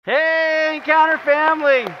Encounter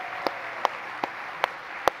family.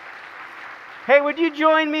 Hey, would you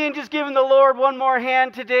join me in just giving the Lord one more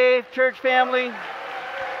hand today, church family?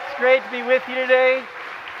 It's great to be with you today.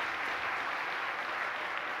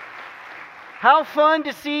 How fun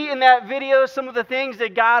to see in that video some of the things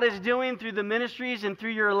that God is doing through the ministries and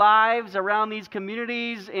through your lives around these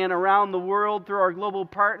communities and around the world through our global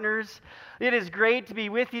partners. It is great to be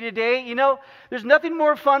with you today. You know, there's nothing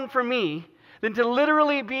more fun for me than to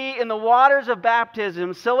literally be in the waters of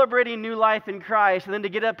baptism, celebrating new life in Christ, and then to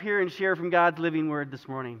get up here and share from God's living word this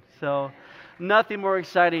morning. So, nothing more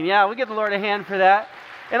exciting. Yeah, we give the Lord a hand for that.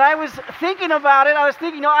 And I was thinking about it. I was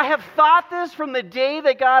thinking, I have thought this from the day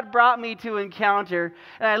that God brought me to Encounter.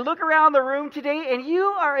 And I look around the room today, and you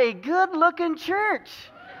are a good-looking church.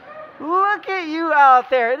 Look at you out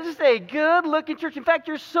there. This is a good-looking church. In fact,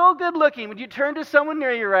 you're so good-looking. Would you turn to someone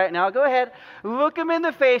near you right now? Go ahead. Look them in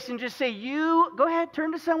the face and just say, go ahead,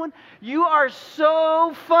 turn to someone. You are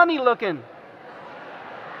so funny-looking.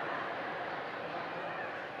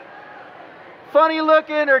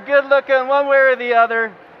 Funny-looking or good-looking, one way or the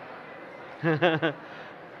other.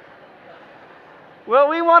 Well,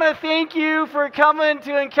 we want to thank you for coming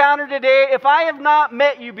to Encounter today. If I have not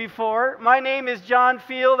met you before, my name is John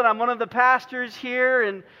Field, and I'm one of the pastors here,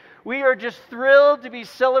 and we are just thrilled to be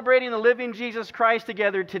celebrating the living Jesus Christ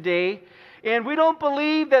together today. And we don't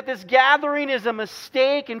believe that this gathering is a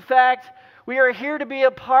mistake. In fact, we are here to be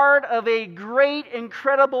a part of a great,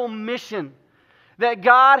 incredible mission that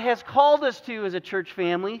God has called us to as a church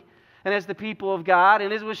family and as the people of God.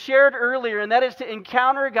 And as was shared earlier, and that is to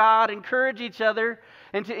encounter God, encourage each other,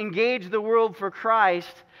 and to engage the world for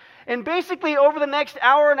Christ. And basically, over the next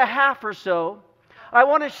hour and a half or so, I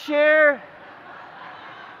want to share...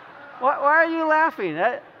 Why are you laughing?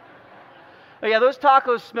 Oh yeah, those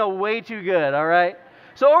tacos smell way too good, all right?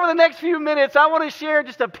 So over the next few minutes, I want to share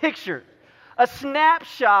just a picture, a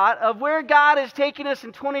snapshot of where God is taking us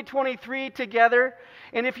in 2023 together.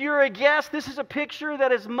 And if you're a guest, this is a picture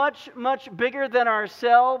that is much, much bigger than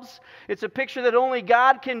ourselves. It's a picture that only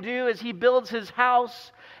God can do as He builds His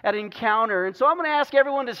house at Encounter. And so I'm going to ask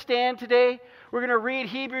everyone to stand today. We're going to read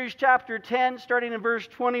Hebrews chapter 10, starting in verse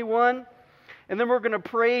 21. And then we're going to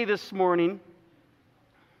pray this morning.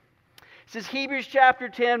 It says, Hebrews chapter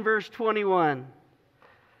 10, verse 21.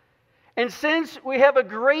 And since we have a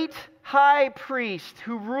great high priest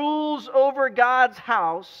who rules over God's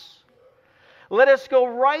house, let us go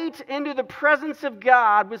right into the presence of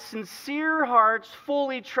God with sincere hearts,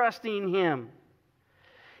 fully trusting Him.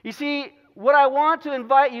 You see, what I want to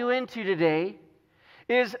invite you into today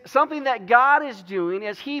is something that God is doing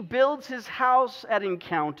as He builds His house at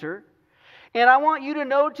Encounter. And I want you to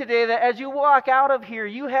know today that as you walk out of here,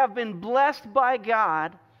 you have been blessed by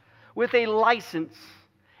God with a license.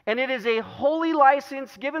 And it is a holy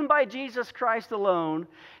license given by Jesus Christ alone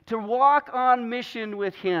to walk on mission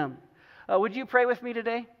with Him. Would you pray with me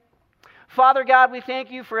today? Father God, we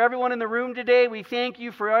thank you for everyone in the room today. We thank you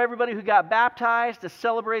for everybody who got baptized to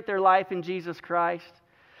celebrate their life in Jesus Christ.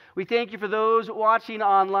 We thank you for those watching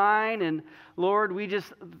online. And Lord, we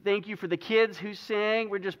just thank you for the kids who sang.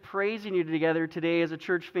 We're just praising you together today as a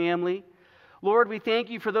church family. Lord, we thank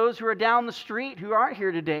you for those who are down the street who aren't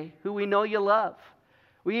here today, who we know you love.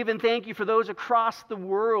 We even thank you for those across the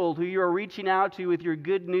world who you are reaching out to with your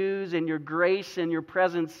good news and your grace and your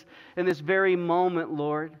presence in this very moment,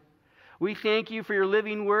 Lord. We thank you for your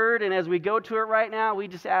living word, and as we go to it right now, we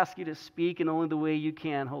just ask you to speak in only the way you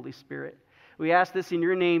can, Holy Spirit. We ask this in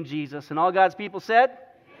your name, Jesus. And all God's people said?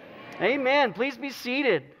 Amen. Amen. Please be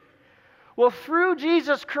seated. Well, through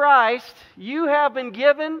Jesus Christ, you have been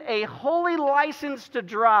given a holy license to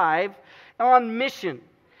drive on mission.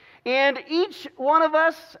 And each one of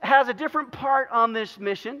us has a different part on this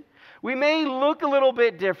mission. We may look a little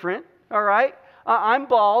bit different, all right? I'm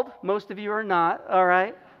bald. Most of you are not, all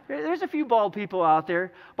right? There's a few bald people out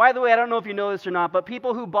there. By the way, I don't know if you know this or not, but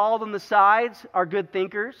people who bald on the sides are good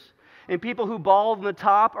thinkers. And people who bald on the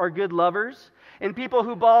top are good lovers. And people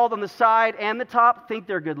who bald on the side and the top think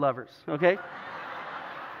they're good lovers, okay?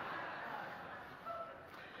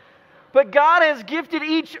 But God has gifted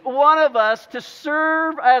each one of us to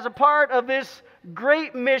serve as a part of this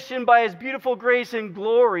great mission by His beautiful grace and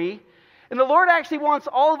glory. And the Lord actually wants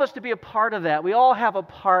all of us to be a part of that. We all have a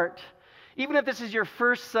part. Even if this is your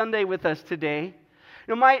first Sunday with us today. You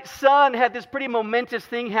know, my son had this pretty momentous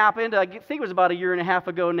thing happen. I think it was about a year and a half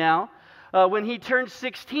ago now. When he turned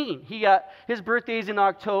 16. His birthday's in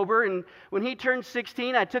October. And when he turned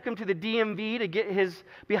 16, I took him to the DMV to get his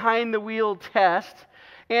behind-the-wheel test.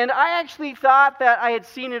 And I actually thought that I had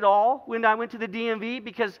seen it all when I went to the DMV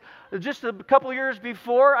because just a couple years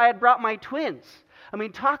before, I had brought my twins. I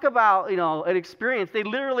mean, talk about, an experience. They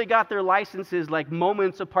literally got their licenses like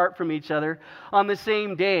moments apart from each other on the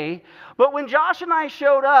same day. But when Josh and I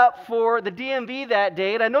showed up for the DMV that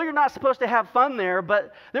day, and I know you're not supposed to have fun there,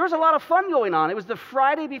 but there was a lot of fun going on. It was the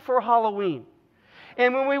Friday before Halloween.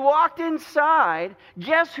 And when we walked inside,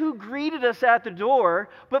 guess who greeted us at the door?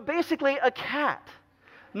 But basically a cat.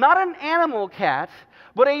 Not an animal cat,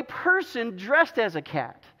 but a person dressed as a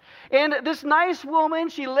cat. And this nice woman,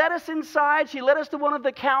 she led us inside. She led us to one of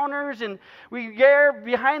the counters. And there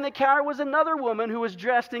behind the counter was another woman who was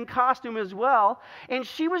dressed in costume as well. And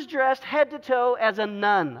she was dressed head to toe as a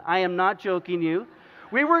nun. I am not joking you.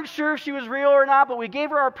 We weren't sure if she was real or not, but we gave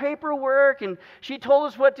her our paperwork, and she told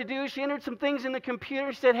us what to do. She entered some things in the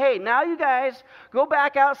computer. She said, hey, now you guys go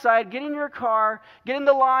back outside, get in your car, get in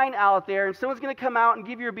the line out there, and someone's going to come out and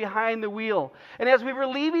give you a behind the wheel. And as we were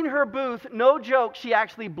leaving her booth, no joke, she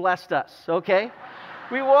actually blessed us, okay?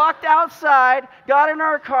 We walked outside, got in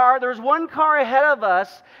our car. There was one car ahead of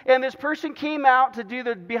us, and this person came out to do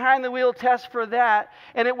the behind-the-wheel test for that,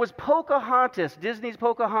 and it was Pocahontas, Disney's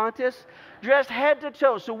Pocahontas, dressed head to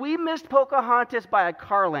toe. So we missed Pocahontas by a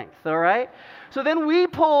car length, all right? So then we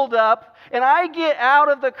pulled up, and I get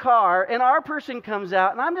out of the car, and our person comes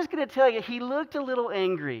out, and I'm just going to tell you, he looked a little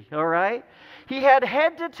angry, all right? He had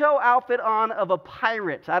head-to-toe outfit on of a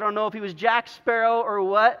pirate. I don't know if he was Jack Sparrow or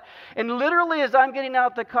what. And literally, as I'm getting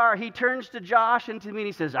out the car, he turns to Josh and to me, and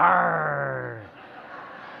he says, "Arr!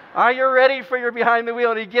 Are you ready for your behind the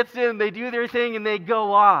wheel?" And he gets in, they do their thing, and they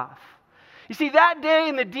go off. You see, that day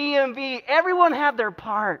in the DMV, everyone had their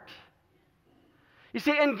part. You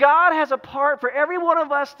see, and God has a part for every one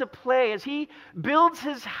of us to play as He builds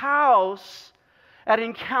His house at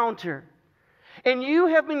Encounter. And you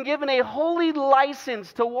have been given a holy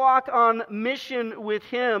license to walk on mission with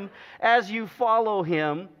Him as you follow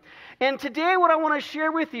Him. And today what I want to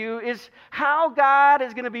share with you is how God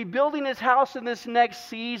is going to be building His house in this next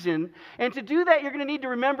season. And to do that, you're going to need to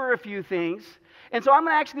remember a few things. And so I'm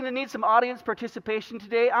actually going to need some audience participation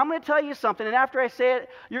today. I'm going to tell you something, and after I say it,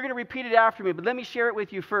 you're going to repeat it after me. But let me share it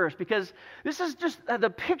with you first, because this is just the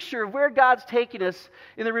picture of where God's taking us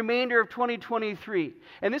in the remainder of 2023.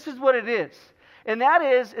 And this is what it is. And that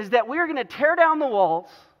is that we are going to tear down the walls,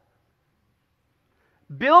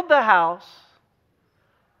 build the house,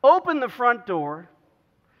 open the front door,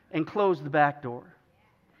 and close the back door.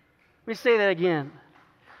 Let me say that again.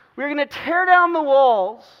 We're going to tear down the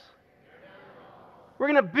walls. We're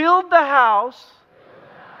going to build the house.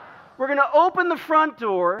 We're going to open the front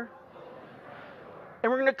door.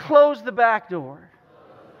 And we're going to close the back door.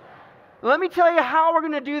 Let me tell you how we're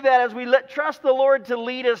going to do that as we trust the Lord to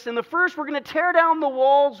lead us. And the first, we're going to tear down the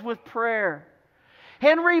walls with prayer.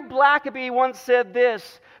 Henry Blackaby once said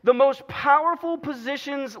this: the most powerful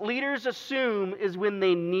positions leaders assume is when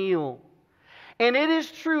they kneel. And it is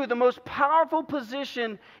true, the most powerful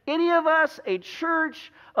position any of us, a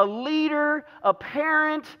church, a leader, a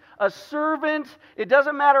parent, a servant, it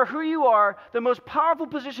doesn't matter who you are, the most powerful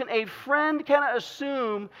position a friend can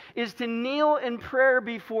assume is to kneel in prayer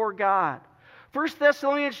before God. 1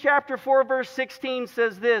 Thessalonians chapter 4, verse 16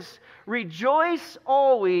 says this: rejoice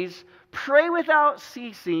always, pray without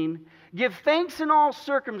ceasing, give thanks in all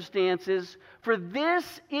circumstances, for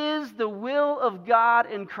this is the will of God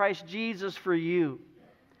in Christ Jesus for you.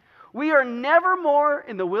 We are never more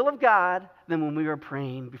in the will of God than when we are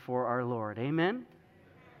praying before our Lord. Amen?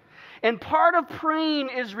 And part of praying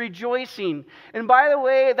is rejoicing. And by the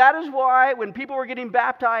way, that is why when people were getting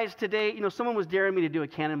baptized today, someone was daring me to do a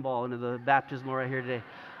cannonball into the baptismal right here today.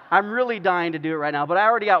 I'm really dying to do it right now, but I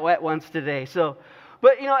already got wet once today.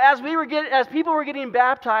 But as people were getting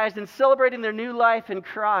baptized and celebrating their new life in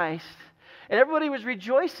Christ, and everybody was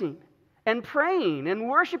rejoicing and praying and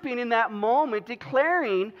worshiping in that moment,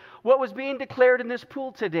 declaring what was being declared in this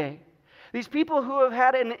pool today. These people who have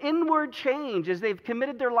had an inward change as they've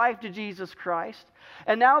committed their life to Jesus Christ,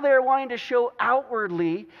 and now they're wanting to show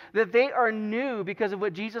outwardly that they are new because of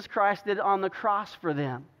what Jesus Christ did on the cross for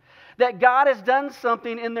them. That God has done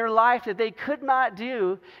something in their life that they could not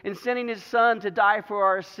do in sending His Son to die for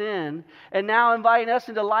our sin, and now inviting us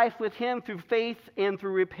into life with Him through faith and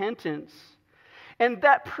through repentance. And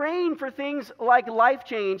that praying for things like life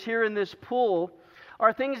change here in this pool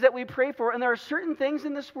are things that we pray for. And there are certain things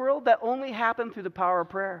in this world that only happen through the power of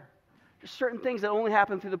prayer. There's certain things that only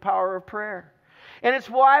happen through the power of prayer. And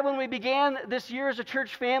it's why when we began this year as a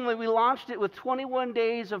church family, we launched it with 21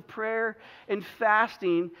 days of prayer and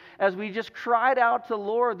fasting as we just cried out to the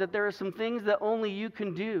Lord that there are some things that only you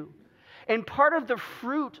can do. And part of the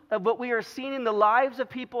fruit of what we are seeing in the lives of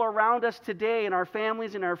people around us today, in our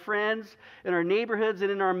families, in our friends, in our neighborhoods,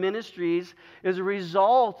 and in our ministries, is a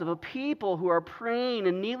result of a people who are praying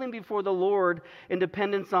and kneeling before the Lord in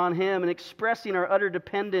dependence on Him and expressing our utter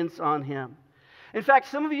dependence on Him. In fact,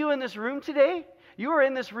 some of you in this room today, you are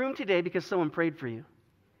in this room today because someone prayed for you.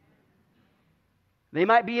 They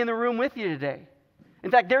might be in the room with you today.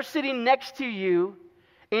 In fact, they're sitting next to you,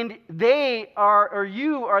 and they are, or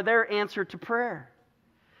you are their answer to prayer.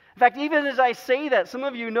 In fact, even as I say that, some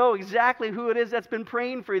of you know exactly who it is that's been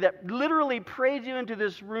praying for you, that literally prayed you into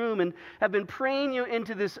this room and have been praying you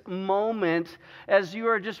into this moment as you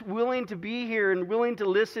are just willing to be here and willing to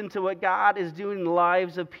listen to what God is doing in the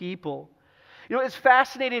lives of people. You know, it's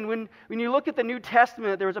fascinating when you look at the New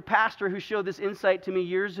Testament. There was a pastor who showed this insight to me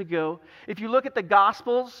years ago. If you look at the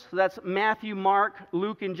Gospels, so that's Matthew, Mark,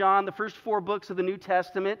 Luke, and John, the first 4 books of the New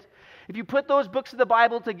Testament. If you put those books of the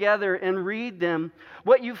Bible together and read them,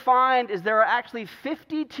 what you find is there are actually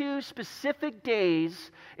 52 specific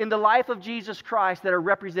days in the life of Jesus Christ that are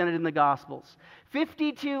represented in the Gospels.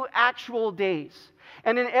 52 actual days.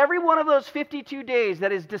 And in every one of those 52 days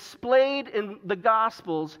that is displayed in the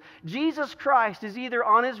Gospels, Jesus Christ is either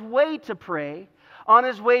on His way to pray, on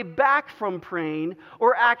His way back from praying,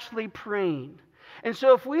 or actually praying. And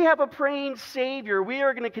so if we have a praying Savior, we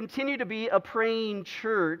are going to continue to be a praying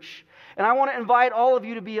church. And I want to invite all of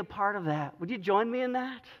you to be a part of that. Would you join me in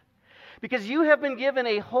that? Because you have been given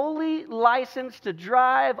a holy license to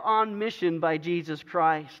drive on mission by Jesus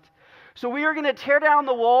Christ. So we are going to tear down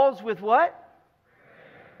the walls with what?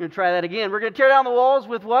 We're going to try that again. We're going to tear down the walls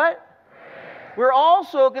with what? Prayer. We're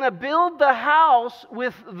also going to build the house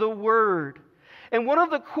with the Word. And one of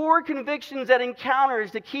the core convictions at Encounter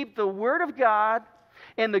is to keep the Word of God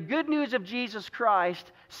and the good news of Jesus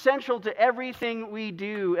Christ central to everything we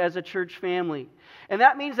do as a church family. And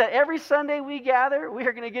that means that every Sunday we gather, we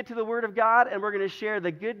are going to get to the Word of God and we're going to share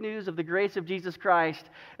the good news of the grace of Jesus Christ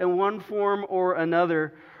in one form or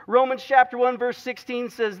another. Romans chapter 1 verse 16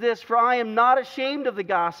 says this, "For I am not ashamed of the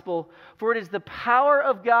gospel, for it is the power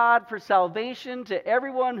of God for salvation to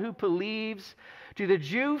everyone who believes, to the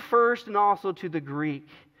Jew first and also to the Greek."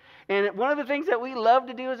 And one of the things that we love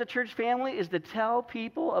to do as a church family is to tell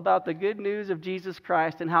people about the good news of Jesus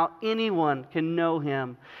Christ and how anyone can know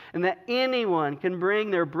Him, and that anyone can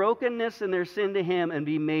bring their brokenness and their sin to Him and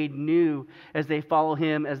be made new as they follow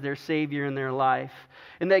Him as their Savior in their life.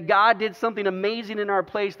 And that God did something amazing in our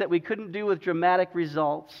place that we couldn't do with dramatic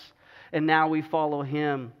results, and now we follow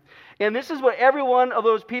Him. And this is what every one of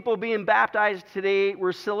those people being baptized today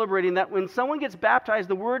were celebrating, that when someone gets baptized,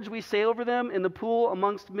 the words we say over them in the pool,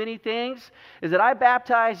 amongst many things, is that I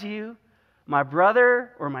baptize you, my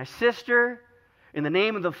brother or my sister, in the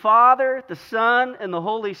name of the Father, the Son, and the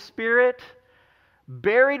Holy Spirit,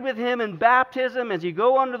 buried with Him in baptism as you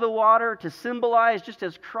go under the water to symbolize just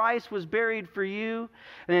as Christ was buried for you.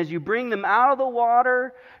 And as you bring them out of the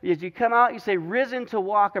water, as you come out, you say, risen to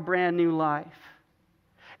walk a brand new life.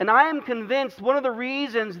 And I am convinced one of the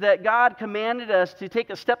reasons that God commanded us to take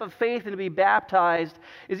a step of faith and to be baptized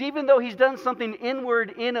is even though He's done something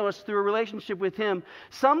inward in us through a relationship with Him,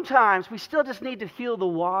 sometimes we still just need to feel the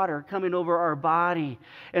water coming over our body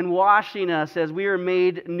and washing us as we are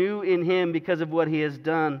made new in Him because of what He has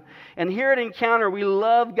done. And here at Encounter, we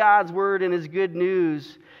love God's Word and His good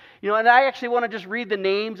news. You know, and I actually want to just read the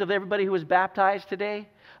names of everybody who was baptized today.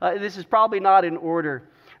 This is probably not in order.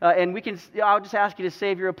 And I'll just ask you to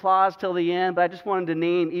save your applause till the end, but I just wanted to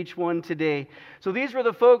name each one today. So these were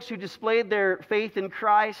the folks who displayed their faith in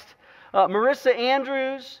Christ. Marissa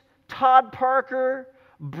Andrews, Todd Parker,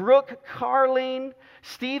 Brooke Carling,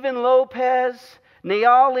 Stephen Lopez,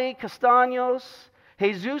 Nayali Castaños,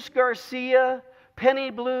 Jesus Garcia, Penny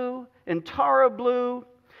Blue, and Tara Blue,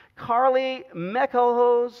 Carly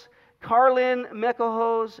Meckelhose, Carlin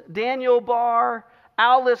Meckelhose, Daniel Barr,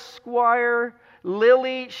 Alice Squire,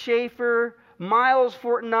 Lily Schaefer, Miles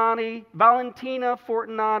Fortinati, Valentina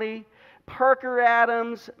Fortinati, Parker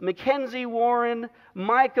Adams, Mackenzie Warren,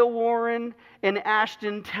 Micah Warren, and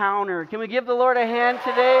Ashton Towner. Can we give the Lord a hand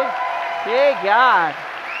today? Hey, God.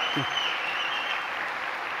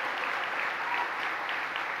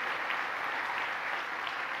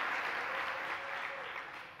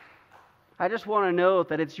 I just want to note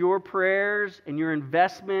that it's your prayers and your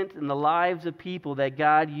investment in the lives of people that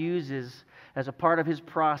God uses as a part of His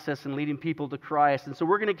process in leading people to Christ. And so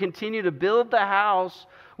we're going to continue to build the house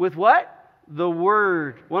with what? The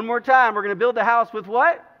Word. One more time, we're going to build the house with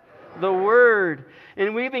what? The Word.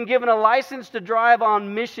 And we've been given a license to drive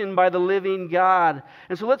on mission by the living God.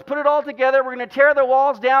 And so let's put it all together. We're going to tear the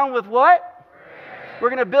walls down with what? Prayer. We're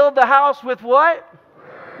going to build the house with what?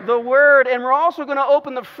 the Word. And we're also going to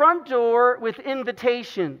open the front door with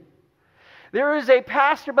invitation. There is a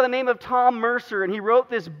pastor by the name of Tom Mercer, and he wrote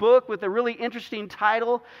this book with a really interesting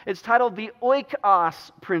title. It's titled The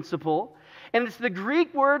Oikos Principle, and it's the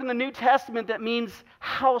Greek word in the New Testament that means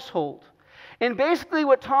household. And basically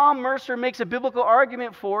what Tom Mercer makes a biblical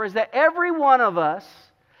argument for is that every one of us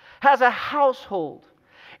has a household,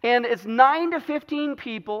 and it's 9 to 15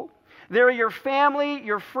 people. They're your family,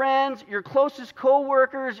 your friends, your closest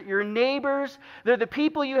co-workers, your neighbors. They're the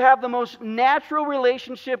people you have the most natural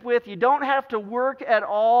relationship with. You don't have to work at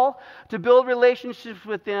all to build relationships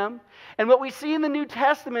with them. And what we see in the New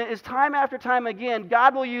Testament is time after time again,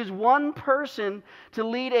 God will use one person to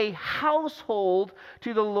lead a household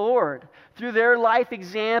to the Lord through their life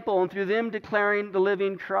example and through them declaring the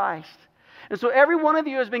living Christ. And so every one of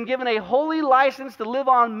you has been given a holy license to live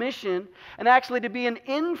on mission and actually to be an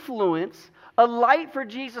influence, a light for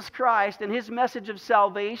Jesus Christ and His message of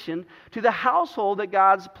salvation to the household that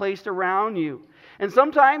God's placed around you. And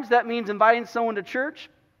sometimes that means inviting someone to church.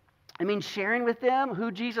 It means sharing with them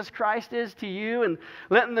who Jesus Christ is to you and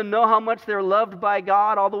letting them know how much they're loved by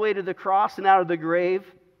God all the way to the cross and out of the grave.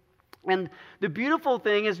 And the beautiful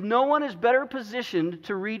thing is no one is better positioned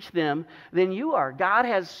to reach them than you are. God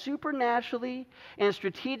has supernaturally and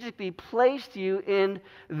strategically placed you in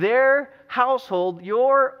their household,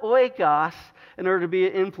 your oikos, in order to be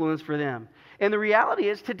an influence for them. And the reality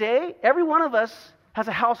is today, every one of us has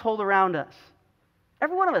a household around us.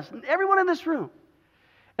 Every one of us, everyone in this room.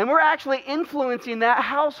 And we're actually influencing that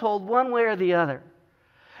household one way or the other.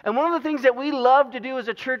 And one of the things that we love to do as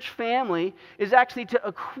a church family is actually to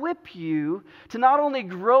equip you to not only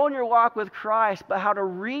grow in your walk with Christ, but how to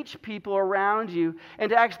reach people around you and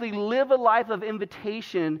to actually live a life of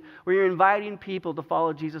invitation where you're inviting people to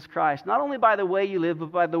follow Jesus Christ. Not only by the way you live,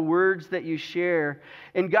 but by the words that you share.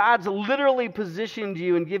 And God's literally positioned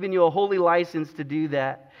you and given you a holy license to do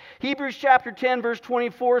that. Hebrews chapter 10, verse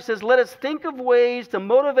 24 says, "Let us think of ways to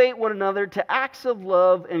motivate one another to acts of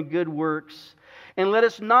love and good works. And let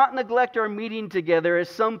us not neglect our meeting together as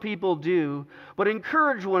some people do, but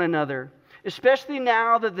encourage one another, especially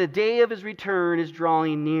now that the day of His return is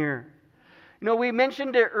drawing near." You know, we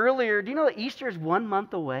mentioned it earlier. Do you know that Easter is 1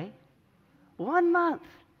 month away? 1 month.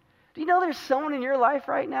 Do you know there's someone in your life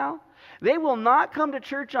right now? They will not come to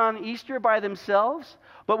church on Easter by themselves,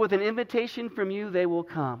 but with an invitation from you, they will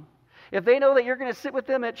come. If they know that you're going to sit with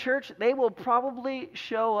them at church, they will probably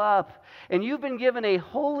show up. And you've been given a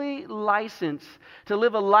holy license to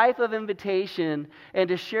live a life of invitation and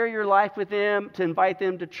to share your life with them, to invite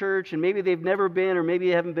them to church. And maybe they've never been, or maybe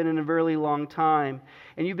they haven't been in a very long time.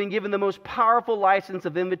 And you've been given the most powerful license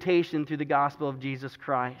of invitation through the gospel of Jesus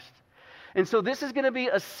Christ. And so this is going to be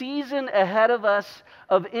a season ahead of us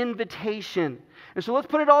of invitation. And so let's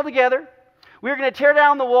put it all together. We're going to tear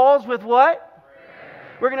down the walls with what?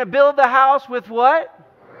 We're going to build the house with what?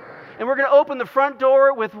 And we're going to open the front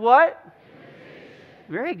door with what?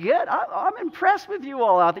 Very good. I'm impressed with you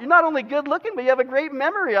all out there. You're not only good looking, but you have a great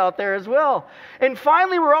memory out there as well. And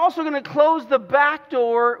finally, we're also going to close the back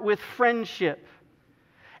door with friendship.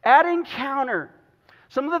 At Encounter,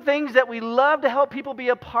 some of the things that we love to help people be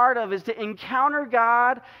a part of is to encounter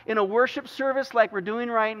God in a worship service like we're doing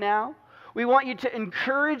right now. We want you to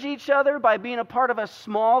encourage each other by being a part of a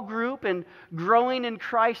small group and growing in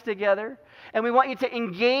Christ together. And we want you to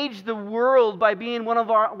engage the world by being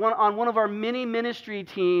on one of our many ministry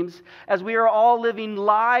teams as we are all living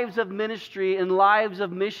lives of ministry and lives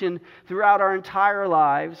of mission throughout our entire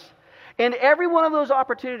lives. And every one of those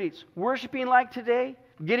opportunities, worshiping like today,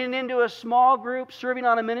 getting into a small group, serving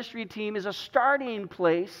on a ministry team, is a starting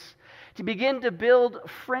place to begin to build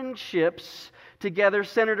friendships together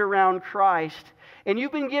centered around Christ. And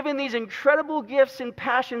you've been given these incredible gifts and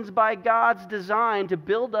passions by God's design to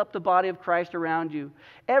build up the body of Christ around you.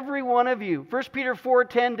 Every one of you. 1 Peter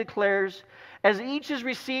 4:10 declares, "As each has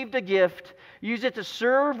received a gift, use it to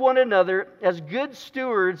serve one another as good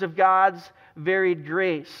stewards of God's varied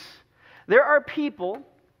grace." There are people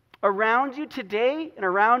around you today and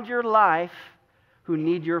around your life who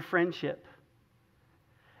need your friendship.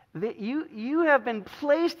 You have been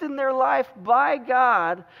placed in their life by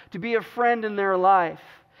God to be a friend in their life.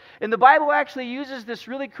 And the Bible actually uses this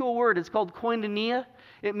really cool word. It's called koinonia.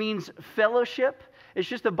 It means fellowship. It's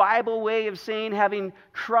just a Bible way of saying having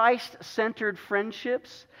Christ-centered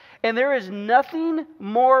friendships. And there is nothing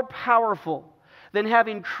more powerful than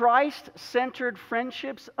having Christ-centered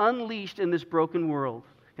friendships unleashed in this broken world.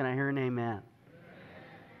 Can I hear an amen?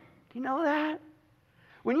 Do you know that?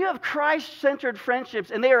 When you have Christ-centered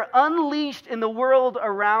friendships and they are unleashed in the world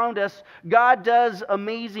around us, God does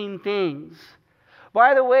amazing things.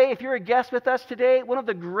 By the way, if you're a guest with us today, one of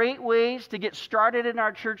the great ways to get started in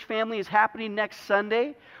our church family is happening next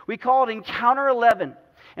Sunday. We call it Encounter 11.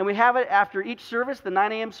 And we have it after each service, the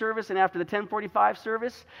 9 a.m. service and after the 10:45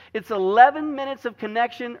 service. It's 11 minutes of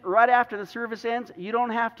connection right after the service ends. You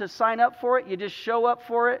don't have to sign up for it. You just show up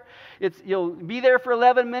for it. You'll be there for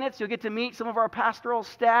 11 minutes. You'll get to meet some of our pastoral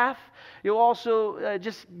staff. You'll also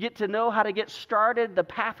just get to know how to get started, the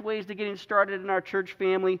pathways to getting started in our church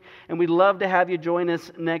family. And we'd love to have you join us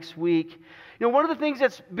next week. One of the things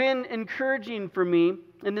that's been encouraging for me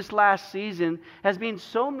in this last season has been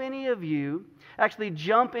so many of you actually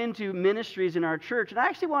jump into ministries in our church. And I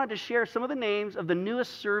actually wanted to share some of the names of the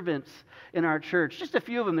newest servants in our church. Just a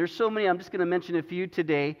few of them. There's so many. I'm just going to mention a few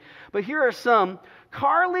today. But here are some.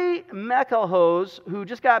 Carly Meckelhose, who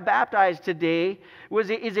just got baptized today,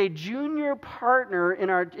 is a junior partner in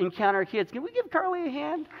our Encounter Kids. Can we give Carly a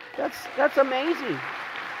hand? That's amazing.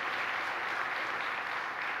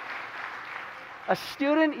 A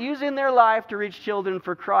student using their life to reach children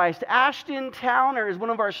for Christ. Ashton Towner is one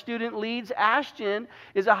of our student leads. Ashton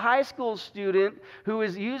is a high school student who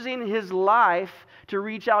is using his life to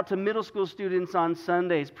reach out to middle school students on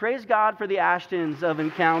Sundays. Praise God for the Ashtons of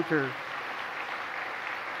Encounter.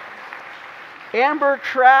 Amber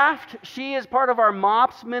Kraft, she is part of our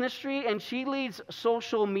MOPS ministry, and she leads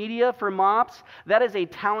social media for MOPS. That is a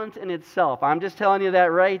talent in itself. I'm just telling you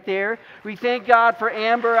that right there. We thank God for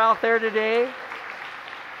Amber out there today.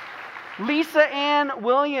 Lisa Ann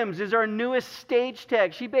Williams is our newest stage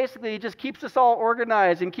tech. She basically just keeps us all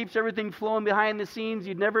organized and keeps everything flowing behind the scenes.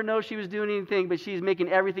 You'd never know she was doing anything, but she's making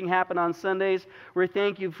everything happen on Sundays. We're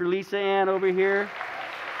thank you for Lisa Ann over here.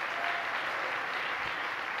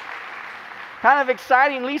 Kind of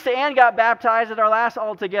exciting. Lisa Ann got baptized at our last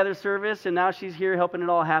all-together service, and now she's here helping it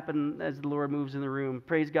all happen as the Lord moves in the room.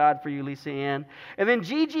 Praise God for you, Lisa Ann. And then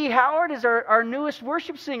Gigi Howard is our newest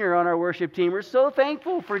worship singer on our worship team. We're so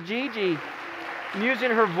thankful for Gigi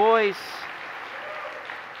using her voice.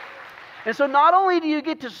 And so not only do you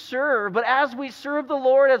get to serve, but as we serve the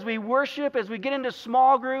Lord, as we worship, as we get into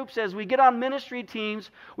small groups, as we get on ministry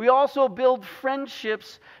teams, we also build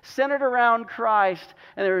friendships centered around Christ.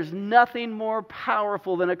 And there is nothing more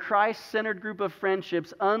powerful than a Christ-centered group of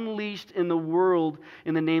friendships unleashed in the world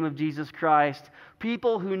in the name of Jesus Christ.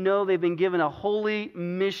 People who know they've been given a holy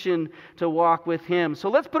mission to walk with Him.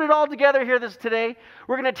 So let's put it all together here today.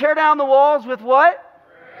 We're going to tear down the walls with what?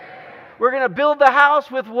 Prayer. We're going to build the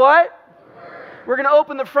house with what? We're going to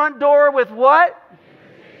open the front door with what?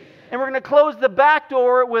 And we're going to close the back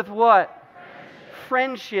door with what?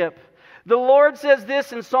 Friendship. The Lord says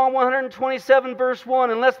this in Psalm 127 verse 1,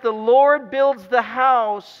 unless the Lord builds the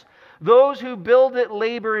house, those who build it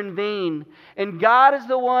labor in vain. And God is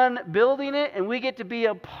the one building it, and we get to be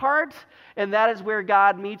a part, and that is where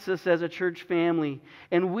God meets us as a church family.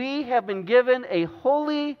 And we have been given a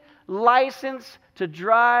holy license to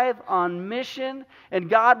drive on mission, and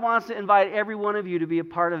God wants to invite every one of you to be a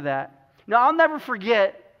part of that. Now, I'll never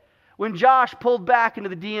forget when Josh pulled back into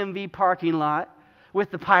the DMV parking lot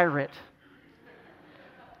with the Pirate.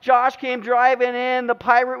 Josh came driving in. The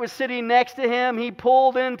Pirate was sitting next to him. He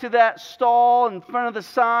pulled into that stall in front of the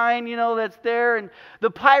sign, that's there. And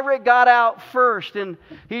the Pirate got out first, and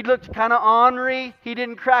he looked kind of ornery. He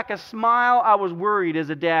didn't crack a smile. I was worried as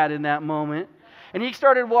a dad in that moment. And he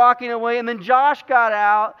started walking away, and then Josh got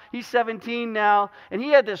out. He's 17 now, and he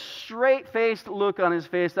had this straight-faced look on his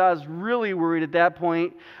face. I was really worried at that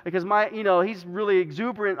point because he's really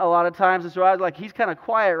exuberant a lot of times, and so I was like, he's kind of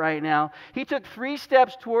quiet right now. He took 3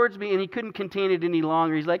 steps towards me, and he couldn't contain it any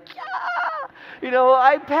longer. He's like, yeah,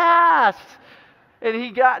 I passed.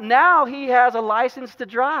 And now he has a license to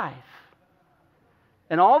drive.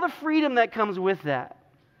 And all the freedom that comes with that.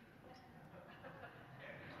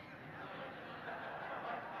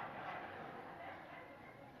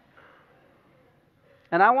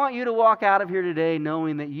 And I want you to walk out of here today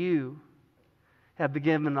knowing that you have been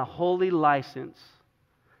given a holy license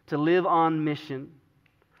to live on mission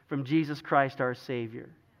from Jesus Christ our Savior.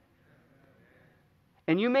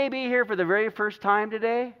 And you may be here for the very first time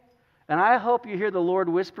today, and I hope you hear the Lord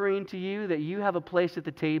whispering to you that you have a place at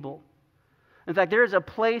the table. In fact, there is a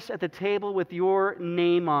place at the table with your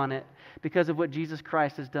name on it because of what Jesus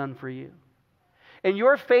Christ has done for you. And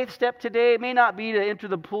your faith step today may not be to enter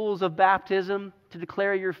the pools of baptism to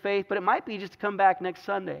declare your faith, but it might be just to come back next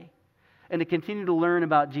Sunday and to continue to learn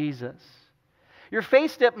about Jesus. Your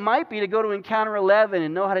faith step might be to go to Encounter 11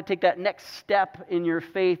 and know how to take that next step in your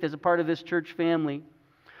faith as a part of this church family.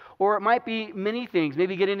 Or it might be many things,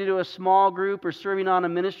 maybe getting into a small group or serving on a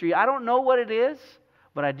ministry. I don't know what it is,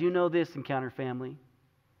 but I do know this, Encounter family.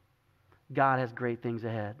 God has great things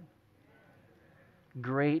ahead.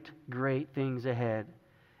 great, great things ahead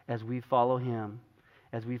as we follow Him,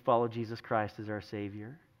 as we follow Jesus Christ as our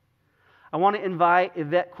Savior. I want to invite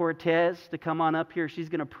Yvette Cortez to come on up here. She's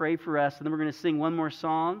going to pray for us, and then we're going to sing one more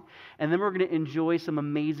song, and then we're going to enjoy some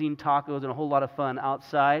amazing tacos and a whole lot of fun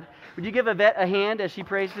outside. Would you give Yvette a hand as she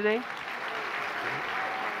prays today?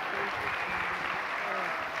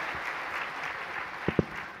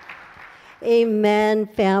 Amen,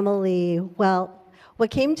 family. Well, what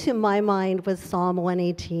came to my mind was Psalm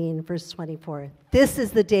 118, verse 24. This is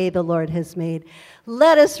the day the Lord has made.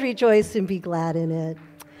 Let us rejoice and be glad in it.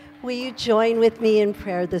 Will you join with me in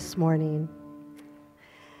prayer this morning?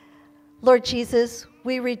 Lord Jesus,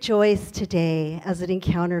 we rejoice today as an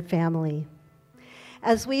Encounter family,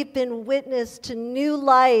 as we've been witness to new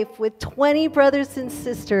life with 20 brothers and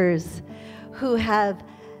sisters who have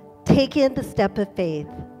taken the step of faith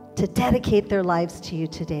to dedicate their lives to you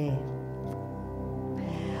today.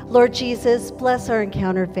 Lord Jesus, bless our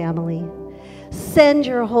Encounter family. Send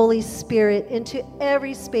your Holy Spirit into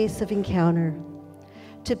every space of Encounter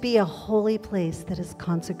to be a holy place that is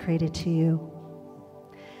consecrated to you.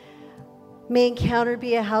 May Encounter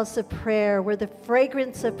be a house of prayer where the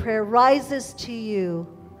fragrance of prayer rises to you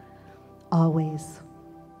always.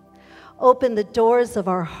 Open the doors of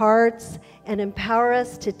our hearts and empower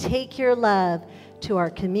us to take your love to our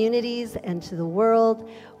communities and to the world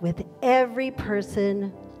with every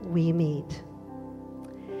person we meet.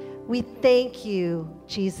 We thank you,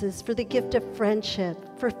 Jesus, for the gift of friendship,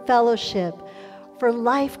 for fellowship, for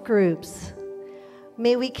life groups.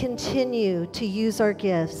 May we continue to use our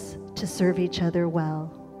gifts to serve each other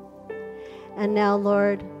well. And now,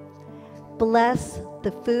 Lord, bless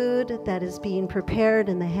the food that is being prepared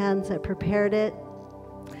and the hands that prepared it.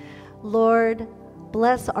 Lord,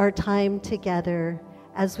 bless our time together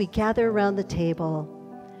as we gather around the table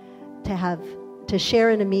to share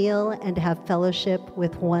in a meal and to have fellowship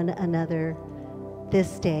with one another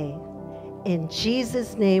this day. In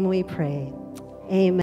Jesus' name we pray. Amen.